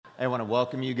I want to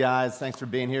welcome you guys. Thanks for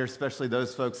being here, especially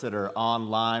those folks that are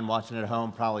online, watching at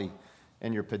home, probably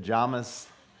in your pajamas.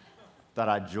 Thought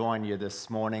I'd join you this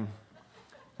morning.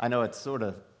 I know it's sort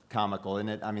of comical, isn't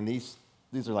it? I mean, these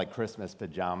are like Christmas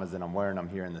pajamas, and I'm wearing them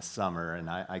here in the summer, and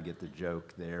I get the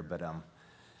joke there. But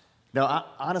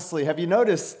honestly, have you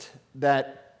noticed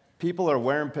that people are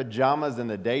wearing pajamas in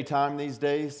the daytime these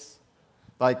days?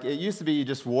 Like, it used to be you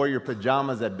just wore your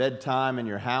pajamas at bedtime in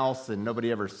your house and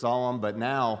nobody ever saw them, but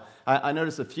now, I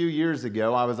noticed a few years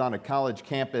ago, I was on a college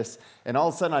campus, and all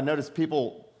of a sudden I noticed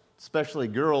people, especially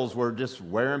girls, were just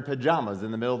wearing pajamas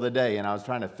in the middle of the day, and I was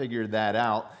trying to figure that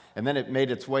out, and then it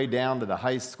made its way down to the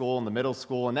high school and the middle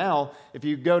school, and now, if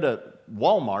you go to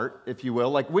Walmart, if you will,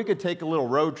 like we could take a little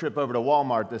road trip over to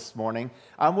Walmart this morning,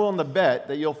 I'm willing to bet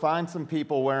that you'll find some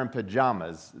people wearing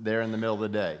pajamas there in the middle of the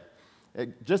day.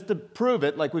 Just to prove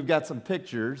it, like we've got some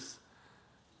pictures.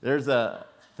 There's a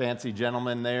fancy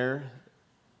gentleman there.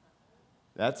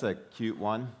 That's a cute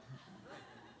one.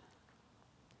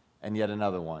 And yet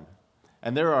another one.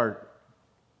 And there are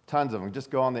tons of them.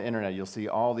 Just go on the internet. You'll see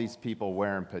all these people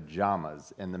wearing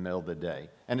pajamas in the middle of the day.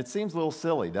 And it seems a little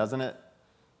silly, doesn't it?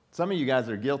 Some of you guys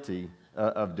are guilty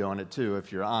of doing it too,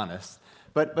 if you're honest.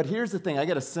 But here's the thing. I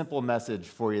got a simple message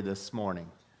for you this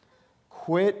morning.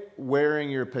 Quit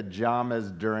wearing your pajamas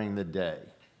during the day.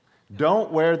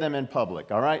 Don't wear them in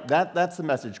public, all right? That's the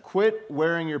message. Quit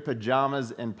wearing your pajamas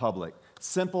in public.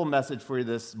 Simple message for you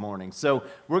this morning. So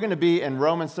we're going to be in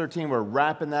Romans 13. We're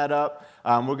wrapping that up.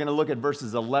 We're going to look at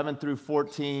verses 11 through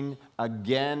 14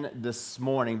 again this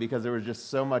morning because there was just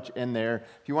so much in there.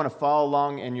 If you want to follow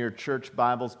along in your church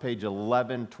Bibles, page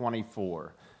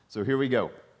 1124. So here we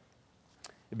go.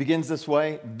 It begins this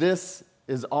way. This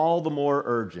is all the more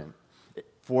urgent.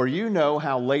 For you know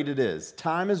how late it is.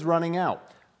 Time is running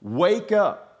out. Wake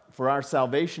up, for our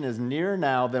salvation is nearer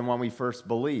now than when we first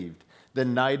believed. The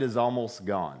night is almost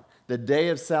gone. The day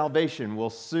of salvation will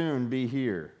soon be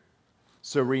here.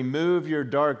 So remove your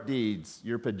dark deeds,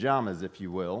 your pajamas, if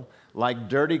you will, like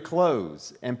dirty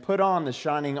clothes, and put on the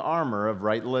shining armor of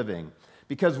right living.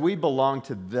 Because we belong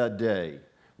to the day.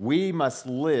 We must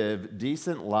live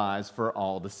decent lives for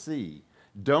all to see.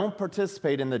 Don't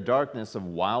participate in the darkness of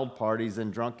wild parties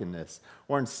and drunkenness,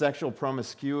 or in sexual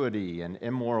promiscuity and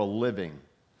immoral living,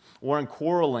 or in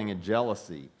quarreling and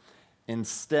jealousy.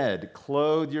 Instead,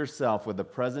 clothe yourself with the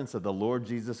presence of the Lord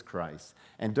Jesus Christ,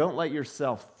 and don't let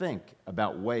yourself think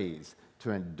about ways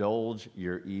to indulge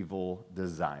your evil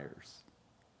desires.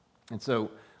 And so,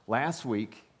 last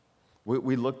week,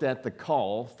 we looked at the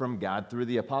call from God through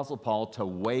the Apostle Paul to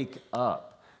wake up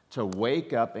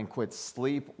and quit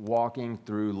sleepwalking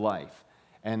through life.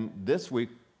 And this week,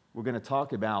 we're going to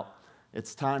talk about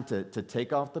it's time to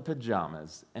take off the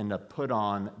pajamas and to put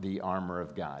on the armor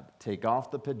of God. Take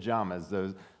off the pajamas,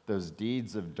 those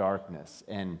deeds of darkness,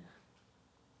 and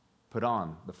put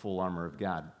on the full armor of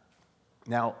God.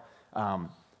 Now,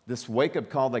 this wake-up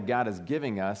call that God is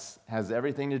giving us has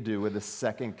everything to do with the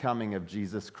second coming of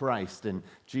Jesus Christ. And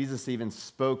Jesus even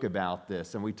spoke about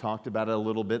this, and we talked about it a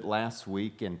little bit last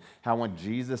week, and how when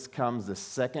Jesus comes the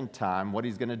second time, what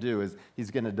he's going to do is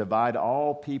he's going to divide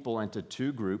all people into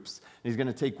two groups. He's going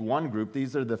to take one group.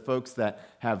 These are the folks that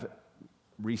have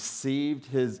received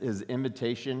his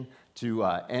invitation to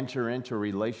enter into a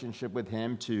relationship with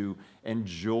him, to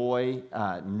enjoy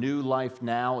new life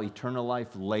now, eternal life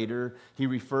later. He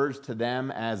refers to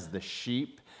them as the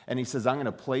sheep, and he says, I'm going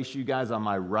to place you guys on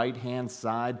my right-hand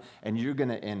side, and you're going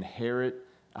to inherit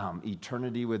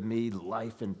eternity with me,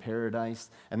 life in paradise.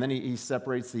 And then he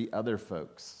separates the other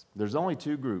folks. There's only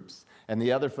two groups, and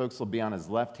the other folks will be on his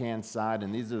left-hand side,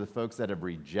 and these are the folks that have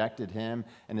rejected him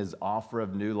and his offer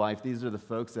of new life. These are the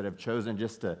folks that have chosen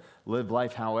just to live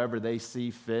life however they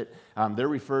see fit. They're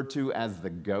referred to as the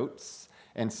goats,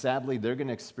 and sadly, they're going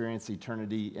to experience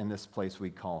eternity in this place we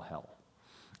call hell.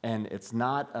 And it's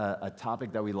not a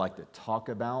topic that we like to talk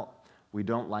about. We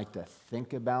don't like to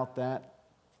think about that.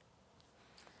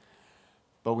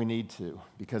 But we need to,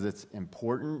 because it's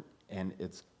important and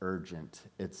it's urgent.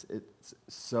 It's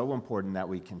so important that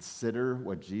we consider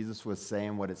what Jesus was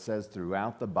saying, what it says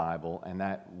throughout the Bible, and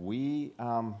that we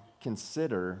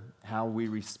consider how we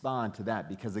respond to that.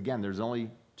 Because again, there's only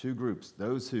two groups: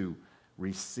 those who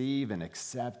receive and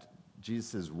accept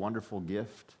Jesus' wonderful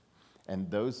gift, and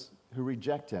those who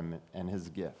reject him and his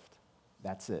gift.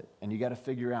 That's it. And you got to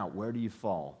figure out, where do you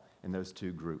fall in those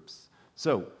two groups?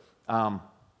 So,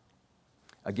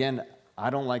 again, I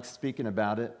don't like speaking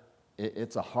about it.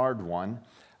 It's a hard one.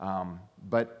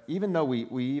 But even though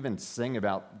we even sing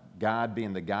about God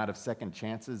being the God of second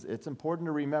chances, it's important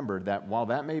to remember that while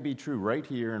that may be true right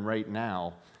here and right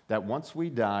now, that once we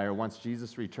die or once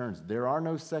Jesus returns, there are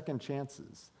no second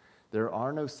chances. There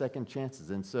are no second chances.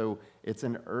 And so it's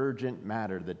an urgent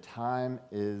matter. The time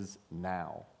is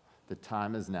now. The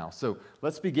time is now. So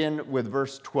let's begin with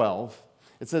verse 12.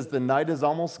 It says, "The night is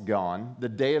almost gone. The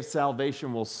day of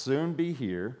salvation will soon be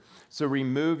here. So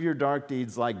remove your dark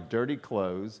deeds like dirty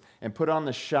clothes and put on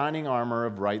the shining armor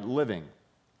of right living."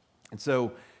 And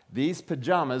so these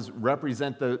pajamas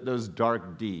represent those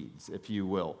dark deeds, if you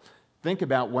will. Think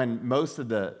about when most of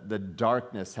the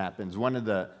darkness happens, one of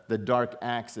the dark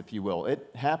acts, if you will. It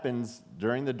happens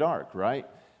during the dark, right?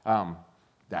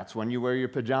 That's when you wear your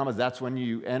pajamas. That's when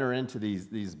you enter into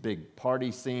these big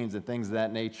party scenes and things of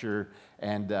that nature.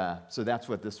 And so that's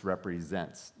what this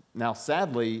represents. Now,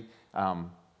 sadly,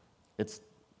 it's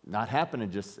not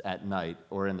happening just at night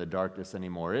or in the darkness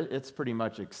anymore. It's pretty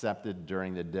much accepted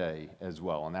during the day as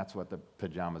well. And that's what the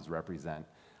pajamas represent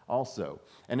also.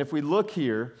 And if we look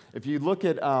here, if you look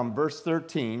at verse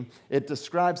 13, it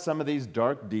describes some of these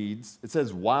dark deeds. It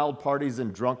says wild parties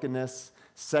and drunkenness,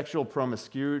 sexual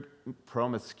promiscuity,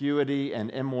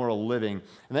 and immoral living.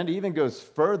 And then it even goes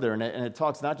further, and it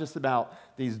talks not just about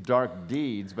these dark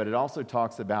deeds, but it also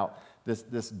talks about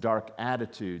this dark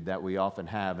attitude that we often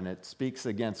have. And it speaks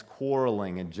against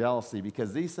quarreling and jealousy,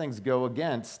 because these things go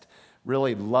against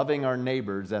really loving our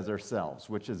neighbors as ourselves,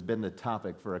 which has been the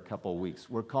topic for a couple weeks.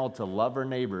 We're called to love our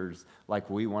neighbors like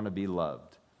we want to be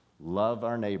loved. Love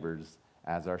our neighbors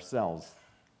as ourselves.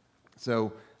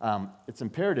 So it's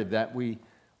imperative that we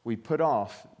put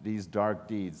off these dark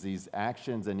deeds, these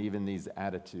actions, and even these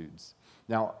attitudes.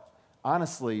 Now,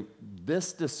 honestly,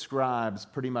 this describes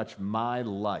pretty much my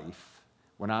life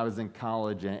when I was in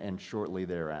college and shortly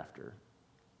thereafter.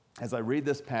 As I read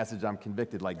this passage, I'm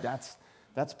convicted, like that's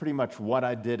pretty much what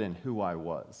I did and who I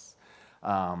was.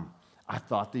 I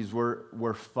thought these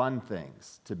were fun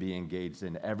things to be engaged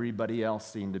in. Everybody else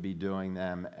seemed to be doing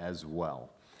them as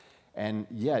well. And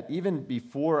yet, even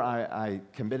before I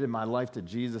committed my life to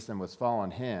Jesus and was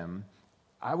following him,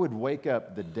 I would wake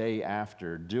up the day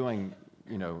after doing,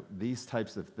 these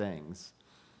types of things,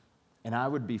 and I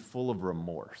would be full of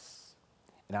remorse,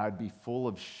 and I would be full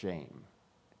of shame.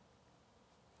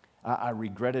 I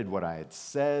regretted what I had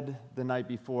said the night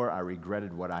before. I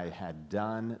regretted what I had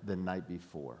done the night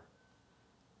before.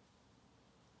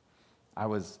 I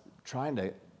was trying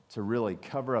to really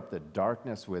cover up the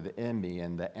darkness within me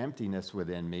and the emptiness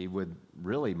within me with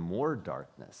really more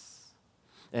darkness.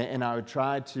 And I would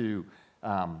try to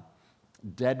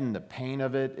deaden the pain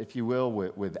of it, if you will,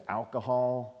 with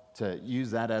alcohol, to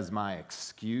use that as my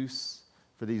excuse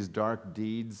for these dark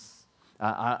deeds.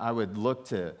 I would look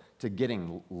to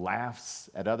getting laughs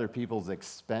at other people's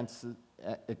expense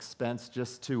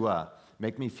just to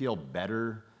make me feel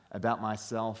better about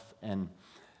myself. And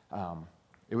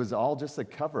it was all just a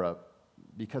cover-up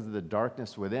because of the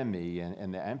darkness within me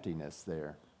and the emptiness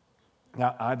there.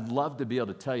 Now, I'd love to be able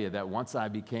to tell you that once I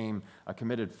became a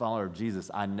committed follower of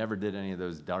Jesus, I never did any of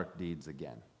those dark deeds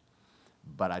again.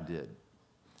 But I did.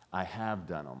 I have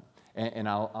done them. And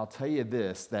I'll tell you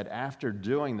this, that after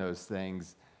doing those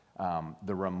things,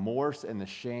 the remorse and the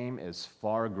shame is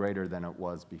far greater than it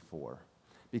was before,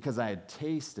 because I had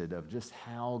tasted of just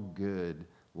how good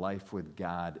life with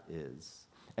God is.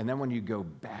 And then when you go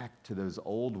back to those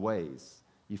old ways,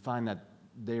 you find that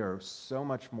they are so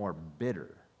much more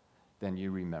bitter than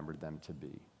you remembered them to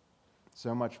be.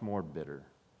 So much more bitter.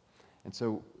 And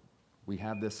so we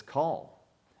have this call.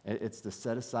 It's to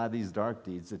set aside these dark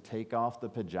deeds, to take off the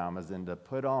pajamas, and to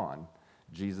put on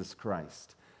Jesus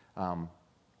Christ.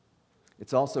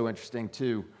 It's also interesting,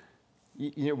 too,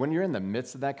 when you're in the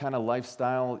midst of that kind of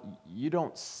lifestyle, you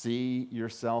don't see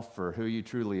yourself for who you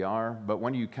truly are. But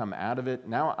when you come out of it,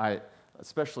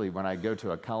 especially when I go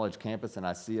to a college campus and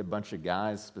I see a bunch of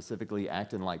guys specifically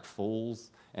acting like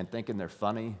fools and thinking they're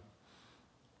funny,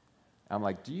 I'm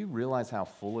like, do you realize how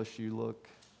foolish you look?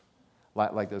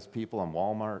 Like those people in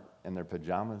Walmart in their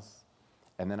pajamas.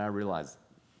 And then I realized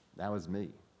that was me.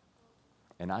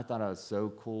 And I thought I was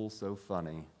so cool, so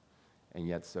funny, and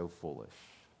yet so foolish.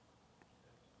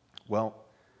 Well,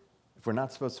 if we're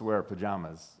not supposed to wear our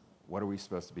pajamas, what are we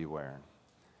supposed to be wearing?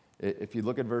 If you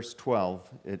look at verse 12,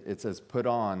 it says, put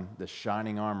on the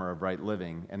shining armor of right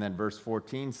living. And then verse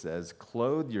 14 says,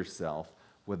 clothe yourself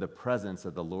with the presence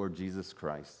of the Lord Jesus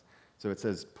Christ. So it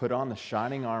says, put on the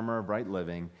shining armor of right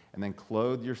living, and then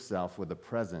clothe yourself with the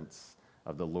presence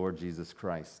of the Lord Jesus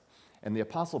Christ. And the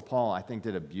Apostle Paul, I think,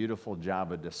 did a beautiful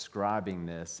job of describing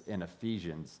this in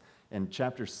Ephesians. In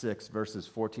chapter 6, verses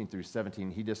 14 through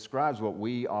 17, he describes what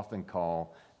we often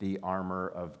call the armor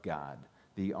of God.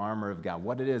 The armor of God,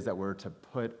 what it is that we're to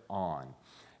put on.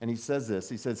 And he says this,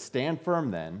 he says, stand firm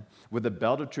then, with the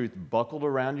belt of truth buckled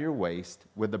around your waist,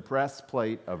 with the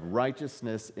breastplate of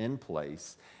righteousness in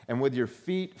place, and with your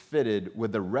feet fitted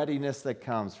with the readiness that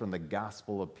comes from the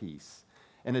gospel of peace.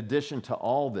 In addition to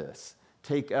all this,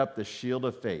 take up the shield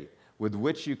of faith, with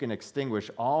which you can extinguish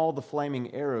all the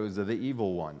flaming arrows of the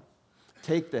evil one.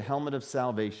 Take the helmet of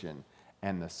salvation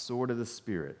and the sword of the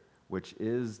Spirit, which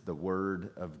is the word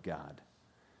of God.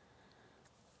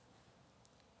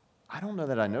 I don't know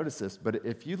that I noticed this, but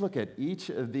if you look at each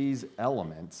of these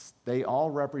elements, they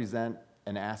all represent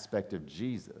an aspect of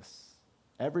Jesus.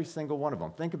 Every single one of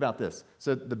them. Think about this.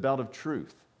 So the belt of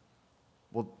truth.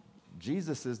 Well,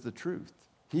 Jesus is the truth.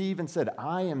 He even said,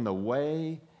 I am the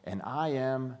way and I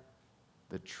am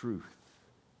the truth.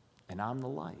 And I'm the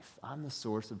life. I'm the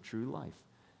source of true life.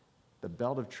 The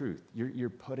belt of truth. You're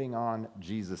putting on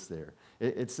Jesus there.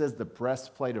 It says the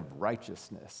breastplate of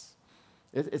righteousness.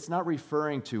 It's not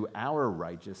referring to our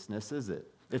righteousness, is it?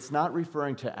 It's not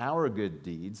referring to our good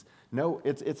deeds. No,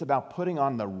 it's about putting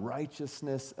on the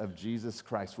righteousness of Jesus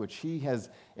Christ, which he has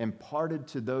imparted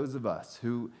to those of us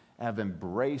who have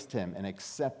embraced him and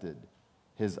accepted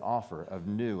his offer of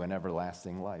new and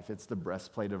everlasting life. It's the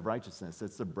breastplate of righteousness.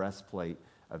 It's the breastplate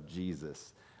of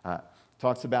Jesus.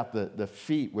 Talks about the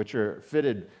feet, which are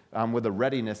fitted with a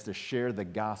readiness to share the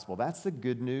gospel. That's the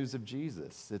good news of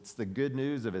Jesus. It's the good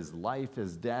news of his life,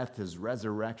 his death, his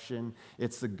resurrection.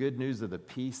 It's the good news of the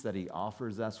peace that he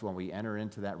offers us when we enter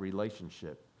into that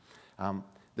relationship.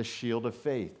 The shield of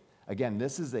faith. Again,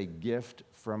 this is a gift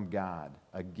from God,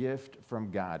 a gift from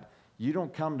God. You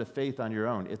don't come to faith on your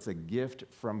own. It's a gift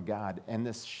from God. And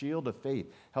this shield of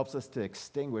faith helps us to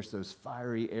extinguish those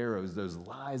fiery arrows, those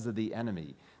lies of the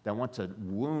enemy that want to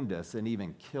wound us and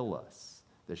even kill us.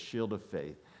 The shield of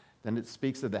faith. Then it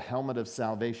speaks of the helmet of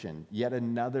salvation, yet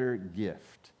another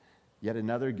gift. Yet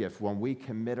another gift when we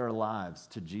commit our lives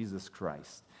to Jesus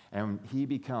Christ and he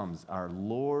becomes our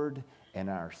Lord and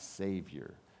our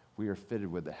Savior. We are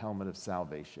fitted with the helmet of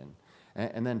salvation.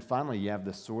 And then finally, you have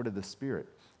the sword of the Spirit,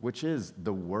 which is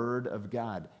the Word of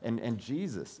God. And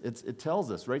Jesus, it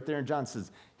tells us right there in John,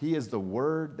 says, he is the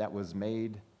Word that was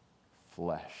made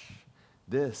flesh.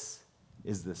 This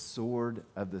is the sword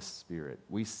of the Spirit.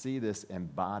 We see this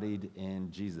embodied in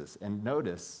Jesus. And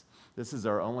notice, this is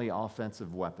our only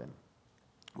offensive weapon.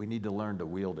 We need to learn to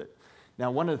wield it.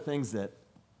 Now, one of the things that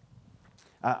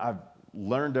I've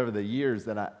learned over the years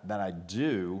that I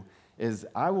do is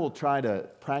I will try to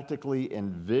practically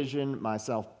envision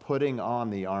myself putting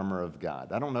on the armor of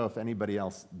God. I don't know if anybody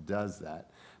else does that,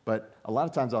 but a lot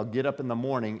of times I'll get up in the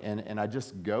morning and I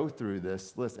just go through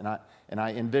this list and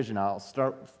I envision, I'll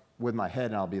start with my head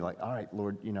and I'll be like, all right,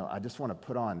 Lord, I just want to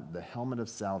put on the helmet of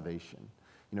salvation,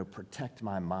 protect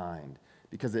my mind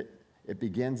because it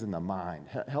begins in the mind.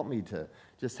 Help me to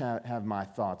just have my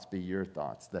thoughts be your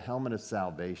thoughts. The helmet of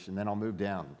salvation. Then I'll move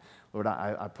down. Lord,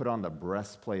 I put on the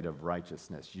breastplate of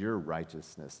righteousness, your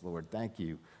righteousness. Lord, thank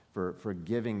you for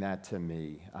giving that to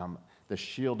me. The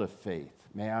shield of faith.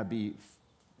 May I be,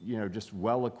 just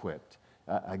well equipped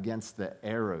against the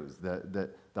arrows, the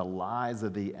lies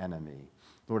of the enemy.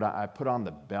 Lord, I put on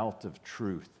the belt of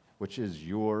truth, which is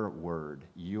your word,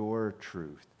 your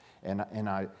truth. And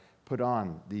I put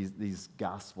on these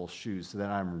gospel shoes so that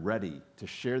I'm ready to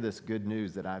share this good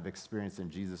news that I've experienced in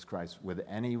Jesus Christ with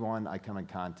anyone I come in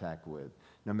contact with,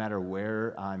 no matter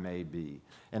where I may be.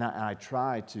 And I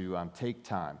try to take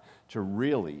time to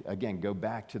really, again, go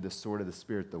back to the sword of the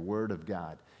Spirit, the Word of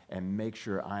God, and make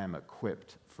sure I am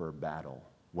equipped for battle,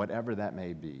 whatever that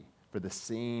may be, for the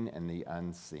seen and the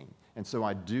unseen. And so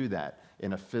I do that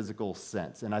in a physical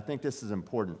sense. And I think this is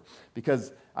important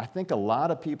because I think a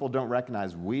lot of people don't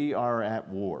recognize we are at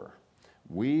war.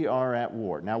 We are at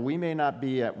war. Now, we may not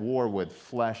be at war with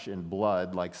flesh and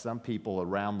blood like some people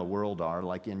around the world are,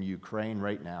 like in Ukraine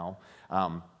right now,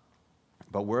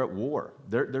 but we're at war.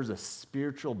 There's a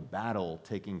spiritual battle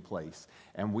taking place,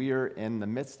 and we are in the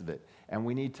midst of it. And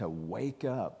we need to wake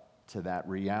up to that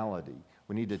reality.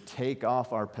 We need to take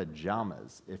off our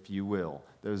pajamas, if you will,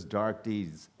 those dark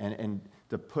deeds, and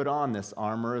to put on this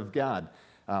armor of God.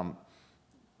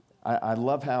 I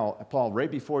love how Paul,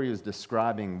 right before he was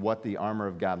describing what the armor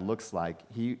of God looks like,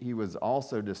 he was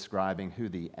also describing who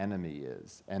the enemy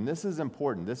is. And this is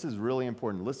important. This is really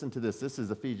important. Listen to this. This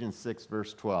is Ephesians 6,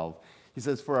 verse 12. He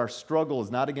says, "For our struggle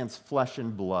is not against flesh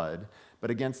and blood, but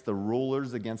against the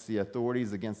rulers, against the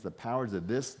authorities, against the powers of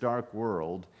this dark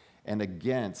world, and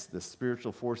against the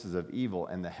spiritual forces of evil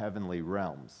in the heavenly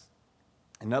realms."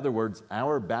 In other words,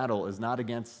 our battle is not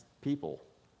against people.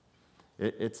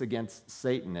 It's against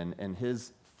Satan and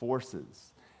his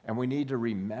forces. And we need to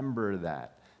remember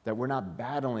that that we're not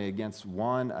battling against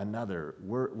one another.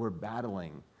 We're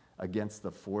battling against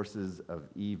the forces of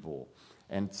evil.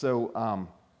 And so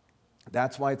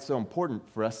that's why it's so important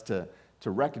for us to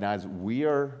recognize we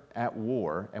are at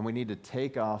war and we need to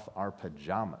take off our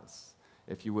pajamas,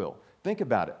 if you will. Think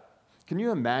about it. Can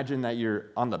you imagine that you're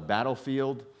on the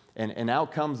battlefield and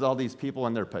out comes all these people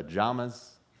in their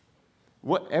pajamas?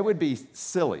 It would be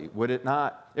silly, would it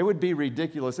not? It would be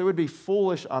ridiculous. It would be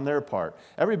foolish on their part.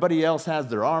 Everybody else has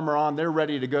their armor on. They're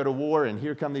ready to go to war, and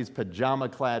here come these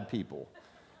pajama-clad people.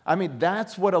 I mean,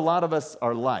 that's what a lot of us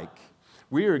are like.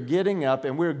 We are getting up,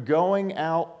 and we're going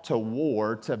out to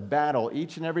war, to battle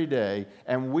each and every day,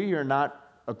 and we are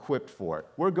not equipped for it.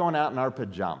 We're going out in our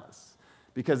pajamas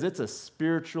because it's a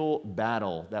spiritual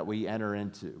battle that we enter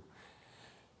into.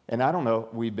 And I don't know,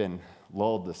 we've been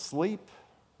lulled to sleep.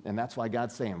 And that's why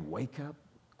God's saying, wake up,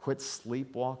 quit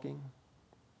sleepwalking.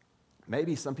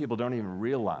 Maybe some people don't even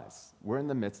realize we're in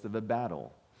the midst of a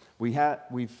battle. We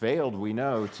failed, we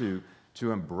know, to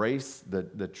embrace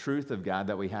the truth of God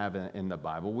that we have in the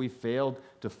Bible. We failed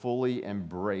to fully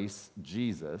embrace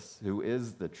Jesus, who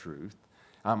is the truth.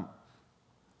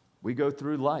 We go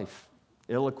through life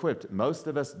ill-equipped. Most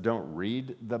of us don't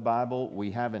read the Bible.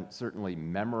 We haven't certainly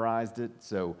memorized it.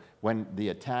 So when the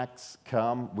attacks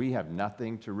come, we have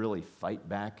nothing to really fight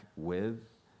back with.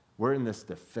 We're in this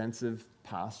defensive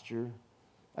posture.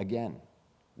 Again,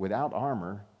 without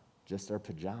armor, just our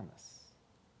pajamas.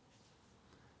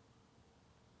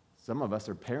 Some of us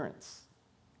are parents,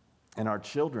 and our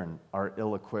children are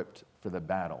ill-equipped for the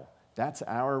battle. That's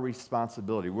our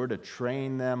responsibility. We're to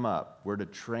train them up. We're to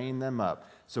train them up.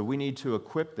 So we need to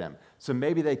equip them. So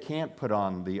maybe they can't put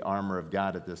on the armor of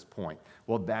God at this point.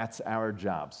 Well, that's our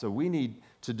job. So we need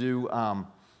to do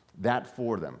that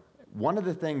for them. One of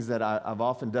the things that I've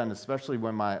often done, especially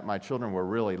when my children were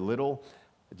really little,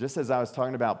 just as I was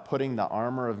talking about putting the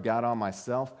armor of God on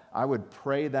myself, I would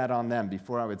pray that on them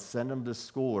before I would send them to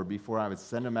school or before I would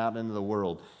send them out into the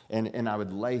world. And I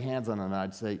would lay hands on them and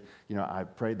I'd say, I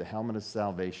pray the helmet of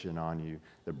salvation on you,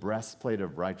 the breastplate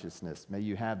of righteousness. May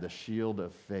you have the shield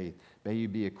of faith. May you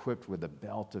be equipped with the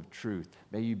belt of truth.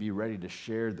 May you be ready to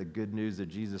share the good news of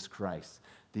Jesus Christ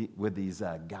with these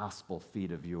gospel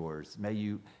feet of yours. May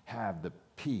you have the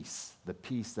peace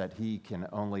that he can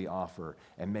only offer,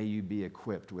 and may you be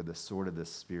equipped with the sword of the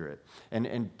Spirit,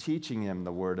 and teaching them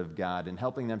the Word of God and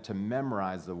helping them to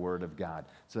memorize the Word of God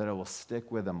so that it will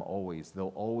stick with them always.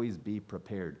 They'll always be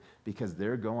prepared because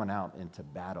they're going out into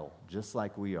battle just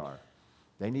like we are.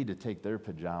 They need to take their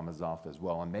pajamas off as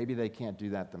well, and maybe they can't do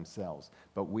that themselves,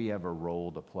 but we have a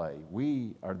role to play.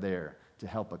 We are there to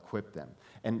help equip them.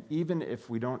 And even if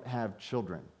we don't have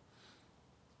children,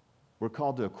 we're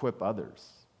called to equip others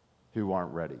who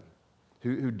aren't ready,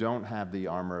 who don't have the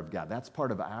armor of God. That's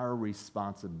part of our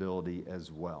responsibility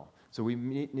as well. So we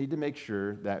need to make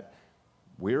sure that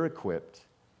we're equipped,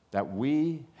 that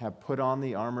we have put on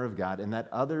the armor of God, and that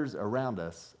others around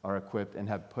us are equipped and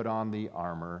have put on the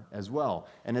armor as well.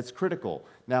 And it's critical.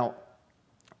 Now,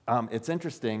 it's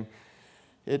interesting.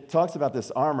 It talks about this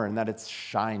armor and that it's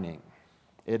shining.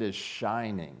 It is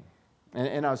shining.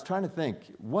 And I was trying to think,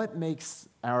 what makes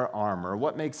our armor,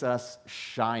 what makes us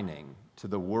shining to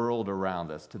the world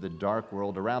around us, to the dark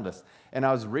world around us? And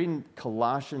I was reading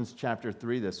Colossians chapter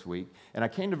 3 this week, and I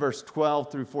came to verse 12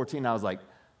 through 14. I was like,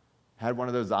 had one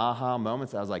of those aha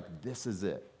moments. I was like, this is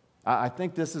it. I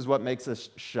think this is what makes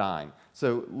us shine.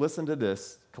 So listen to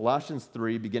this. Colossians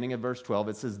 3, beginning at verse 12,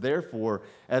 it says, therefore,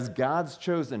 as God's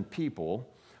chosen people,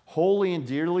 holy and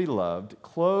dearly loved,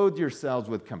 clothe yourselves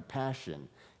with compassion,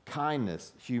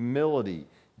 kindness, humility,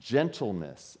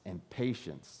 gentleness, and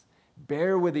patience.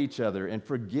 Bear with each other and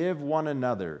forgive one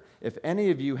another. If any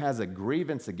of you has a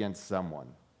grievance against someone,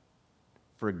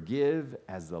 forgive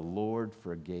as the Lord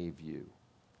forgave you.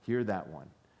 Hear that one.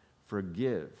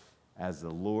 Forgive as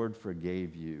the Lord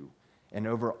forgave you. And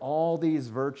over all these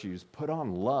virtues, put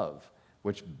on love,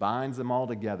 which binds them all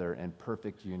together in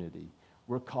perfect unity.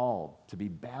 We're called to be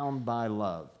bound by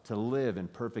love, to live in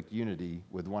perfect unity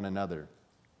with one another.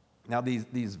 Now,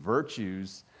 these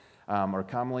virtues are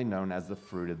commonly known as the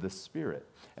fruit of the Spirit.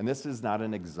 And this is not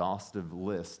an exhaustive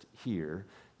list here.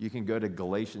 You can go to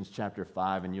Galatians chapter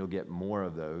 5 and you'll get more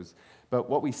of those. But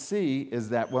what we see is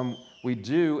that when we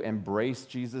do embrace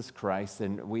Jesus Christ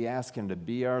and we ask him to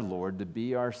be our Lord, to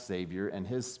be our Savior, and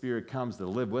his Spirit comes to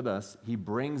live with us, he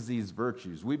brings these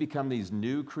virtues. We become these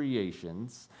new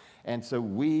creations, and so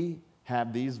we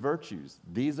have these virtues.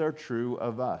 These are true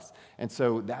of us. And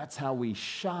so that's how we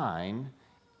shine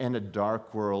in a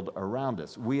dark world around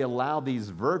us. We allow these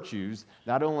virtues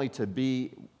not only to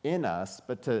be in us,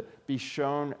 but to be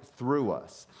shown through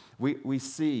us. We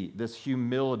see this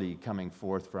humility coming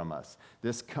forth from us,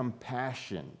 this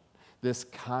compassion, this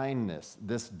kindness,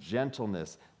 this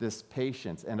gentleness, this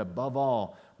patience, and above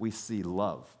all, we see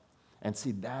love. And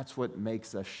see, that's what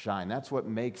makes us shine. That's what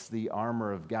makes the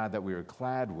armor of God that we are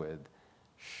clad with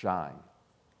shine.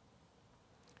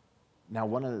 Now,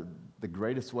 one of the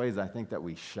greatest ways I think that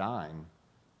we shine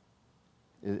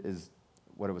is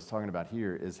what I was talking about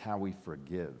here, is how we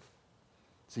forgive.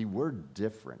 See, we're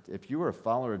different. If you are a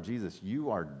follower of Jesus, you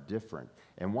are different.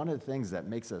 And one of the things that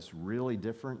makes us really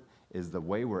different is the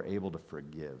way we're able to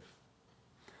forgive.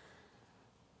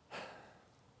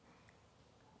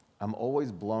 I'm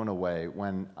always blown away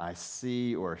when I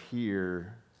see or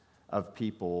hear of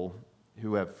people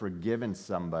who have forgiven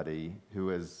somebody who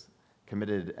has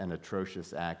committed an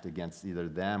atrocious act against either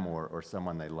them or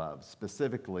someone they love.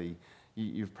 Specifically,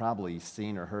 you've probably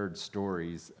seen or heard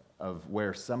stories of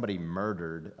where somebody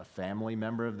murdered a family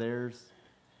member of theirs,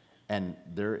 and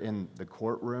they're in the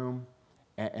courtroom,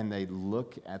 and they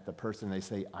look at the person, and they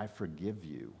say, "I forgive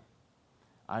you.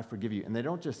 I forgive you." And they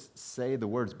don't just say the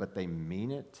words, but they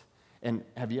mean it. And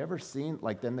have you ever seen,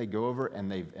 like, then they go over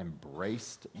and they've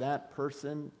embraced that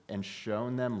person and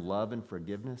shown them love and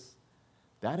forgiveness?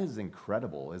 That is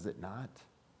incredible, is it not?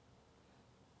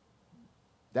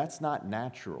 That's not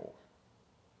natural.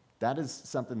 That is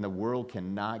something the world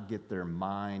cannot get their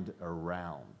mind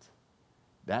around.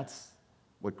 That's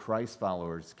what Christ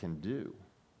followers can do.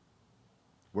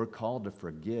 We're called to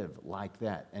forgive like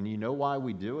that. And you know why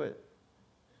we do it?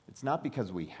 It's not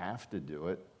because we have to do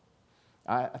it.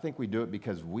 I think we do it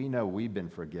because we know we've been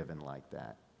forgiven like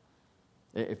that.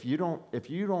 If you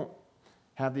don't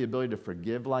have the ability to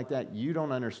forgive like that, you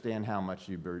don't understand how much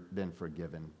you've been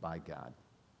forgiven by God.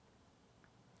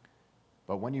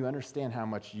 But when you understand how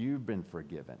much you've been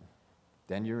forgiven,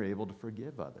 then you're able to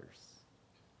forgive others.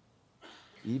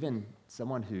 Even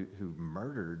someone who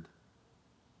murdered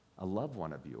a loved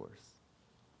one of yours.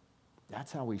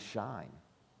 That's how we shine.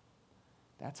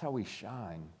 That's how we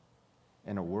shine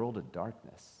in a world of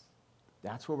darkness.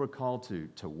 That's what we're called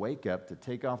to wake up, to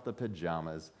take off the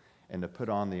pajamas, and to put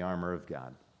on the armor of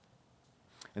God.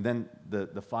 And then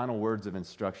the final words of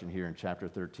instruction here in chapter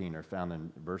 13 are found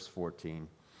in verse 14.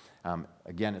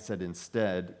 Again, it said,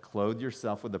 "Instead, clothe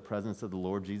yourself with the presence of the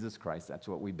Lord Jesus Christ." That's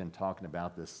what we've been talking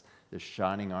about, this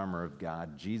shining armor of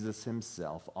God, Jesus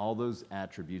himself, all those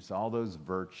attributes, all those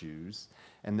virtues.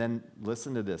 And then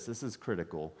listen to this. This is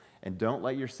critical. "And don't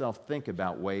let yourself think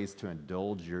about ways to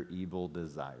indulge your evil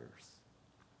desires."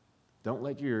 Don't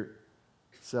let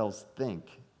yourselves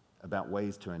think about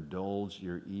ways to indulge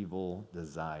your evil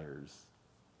desires.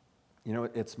 You know,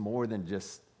 it's more than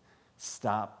just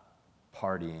stop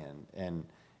partying and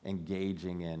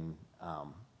engaging in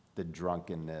the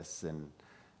drunkenness and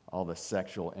all the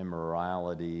sexual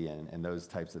immorality and those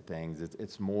types of things.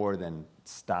 It's more than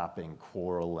stopping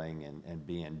quarreling and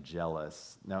being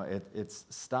jealous. No, it's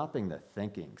stopping the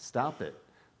thinking. Stop it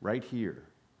right here.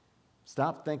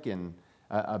 Stop thinking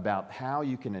about how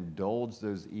you can indulge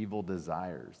those evil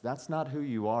desires. That's not who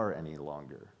you are any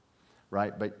longer,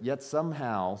 right? But yet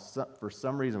somehow, for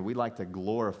some reason, we like to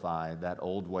glorify that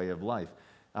old way of life.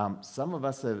 Some of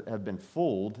us have been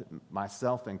fooled,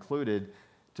 myself included,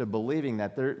 to believing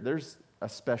that there's a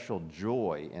special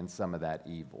joy in some of that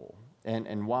evil.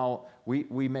 And while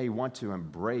we may want to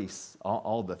embrace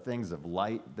all the things of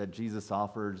light that Jesus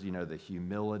offers, you know, the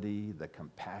humility, the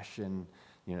compassion,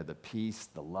 you know, the peace,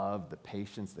 the love, the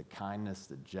patience, the kindness,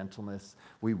 the gentleness,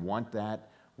 we want that.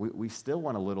 We still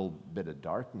want a little bit of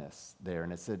darkness there.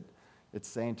 And it's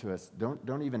saying to us,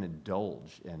 don't even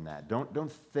indulge in that.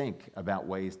 Don't think about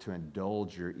ways to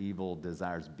indulge your evil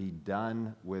desires. Be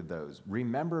done with those.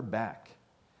 Remember back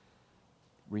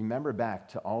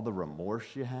to all the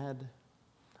remorse you had,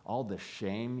 all the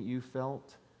shame you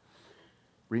felt.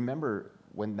 Remember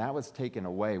when that was taken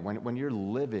away, when you're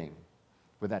living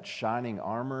with that shining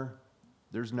armor,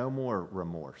 there's no more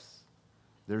remorse.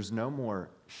 There's no more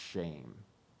shame.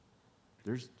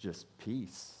 There's just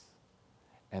peace,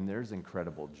 and there's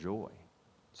incredible joy.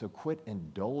 So quit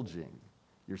indulging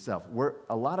yourself.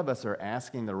 A lot of us are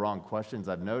asking the wrong questions.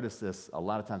 I've noticed this a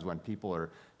lot of times when people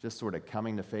are just sort of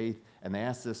coming to faith, and they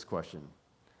ask this question: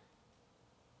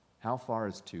 how far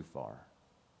is too far?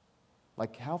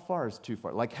 Like, how far is too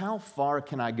far? Like, how far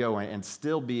can I go and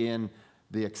still be in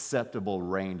the acceptable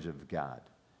range of God?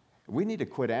 We need to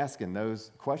quit asking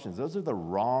those questions. Those are the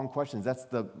wrong questions. That's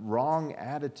the wrong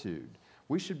attitude.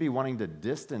 We should be wanting to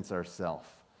distance ourselves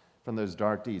from those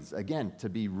dark deeds. Again, to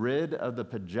be rid of the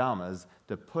pajamas,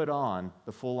 to put on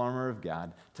the full armor of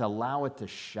God, to allow it to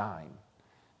shine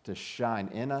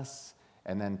in us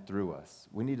and then through us.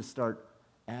 We need to start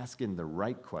asking the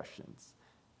right questions,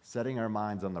 setting our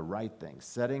minds on the right things,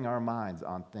 setting our minds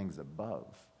on things above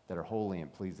that are holy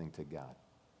and pleasing to God,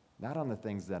 not on the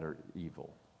things that are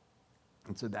evil.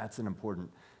 And so that's an important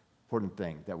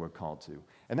thing that we're called to.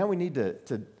 And then we need to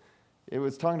it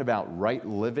was talking about right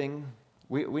living.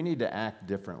 We need to act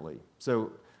differently.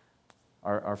 So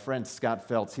our friend Scott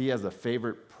Feltz, he has a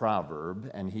favorite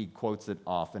proverb, and he quotes it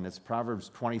often. It's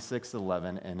Proverbs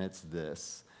 26:11, and it's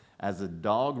this: as a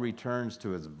dog returns to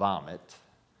his vomit,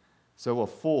 so a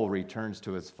fool returns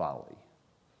to his folly.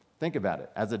 Think about it.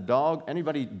 As a dog,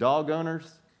 anybody dog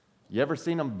owners, you ever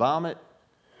seen them vomit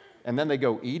and then they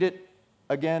go eat it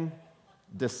again?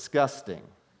 Disgusting,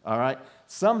 all right?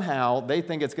 Somehow they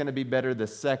think it's going to be better the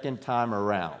second time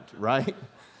around, right?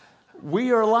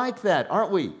 We are like that,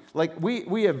 aren't we? Like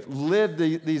we have lived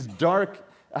these dark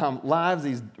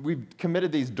lives, we've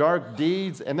committed these dark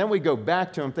deeds, and then we go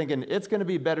back to them thinking it's going to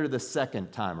be better the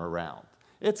second time around.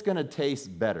 It's going to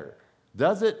taste better.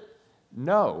 Does it?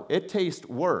 No, it tastes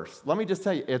worse. Let me just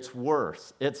tell you, it's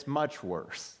worse. It's much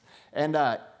worse. And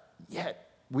yet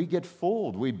we get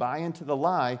fooled. We buy into the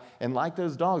lie, and like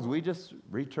those dogs, we just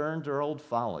return to our old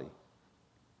folly.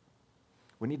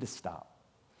 We need to stop.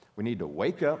 We need to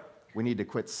wake up. We need to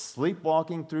quit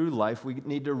sleepwalking through life. We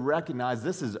need to recognize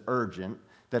this is urgent,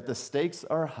 that the stakes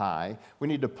are high. We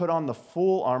need to put on the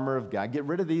full armor of God. Get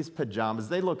rid of these pajamas.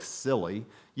 They look silly.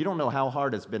 You don't know how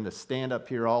hard it's been to stand up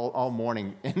here all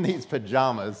morning in these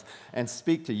pajamas and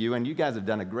speak to you, and you guys have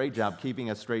done a great job keeping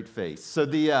a straight face. So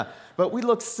but we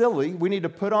look silly. We need to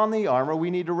put on the armor.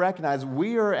 We need to recognize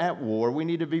we are at war. We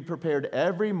need to be prepared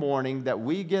every morning that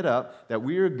we get up, that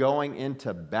we are going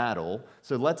into battle.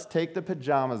 So let's take the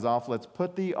pajamas off. Let's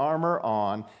put the armor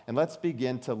on, and let's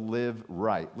begin to live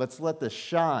right. Let's let the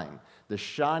shine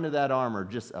of that armor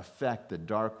just affect the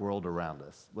dark world around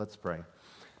us. Let's pray.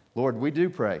 Lord, we do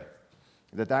pray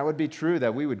that would be true,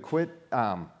 that we would quit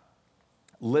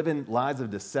living lives of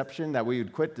deception, that we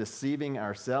would quit deceiving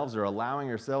ourselves or allowing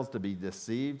ourselves to be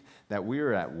deceived, that we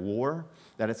are at war,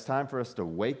 that it's time for us to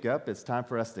wake up, it's time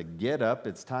for us to get up,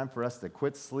 it's time for us to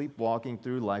quit sleepwalking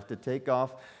through life, to take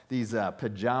off these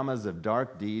pajamas of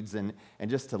dark deeds and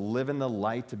just to live in the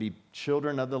light, to be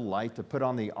children of the light, to put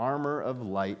on the armor of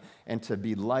light, and to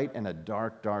be light in a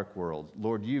dark, dark world.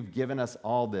 Lord, you've given us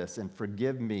all this, and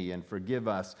forgive me and forgive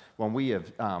us when we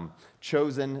have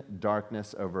chosen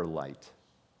darkness over light,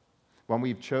 when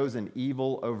we've chosen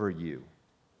evil over you.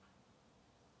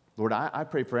 Lord, I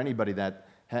pray for anybody that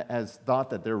has thought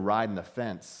that they're riding the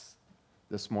fence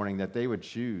this morning, that they would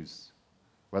choose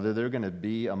whether they're going to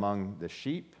be among the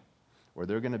sheep or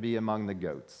they're going to be among the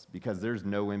goats, because there's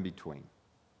no in between.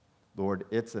 Lord,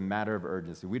 it's a matter of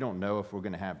urgency. We don't know if we're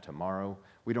going to have tomorrow.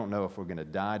 We don't know if we're going to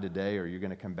die today or you're going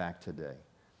to come back today.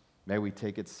 May we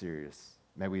take it serious.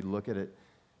 May we look at it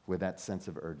with that sense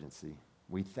of urgency.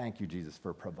 We thank you, Jesus,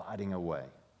 for providing a way,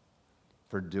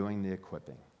 for doing the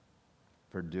equipping,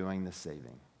 for doing the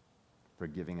saving, for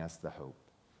giving us the hope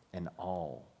and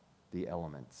all the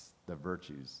elements, the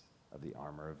virtues of the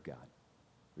armor of God.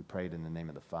 We pray it in the name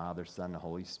of the Father, Son, and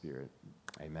Holy Spirit.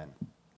 Amen.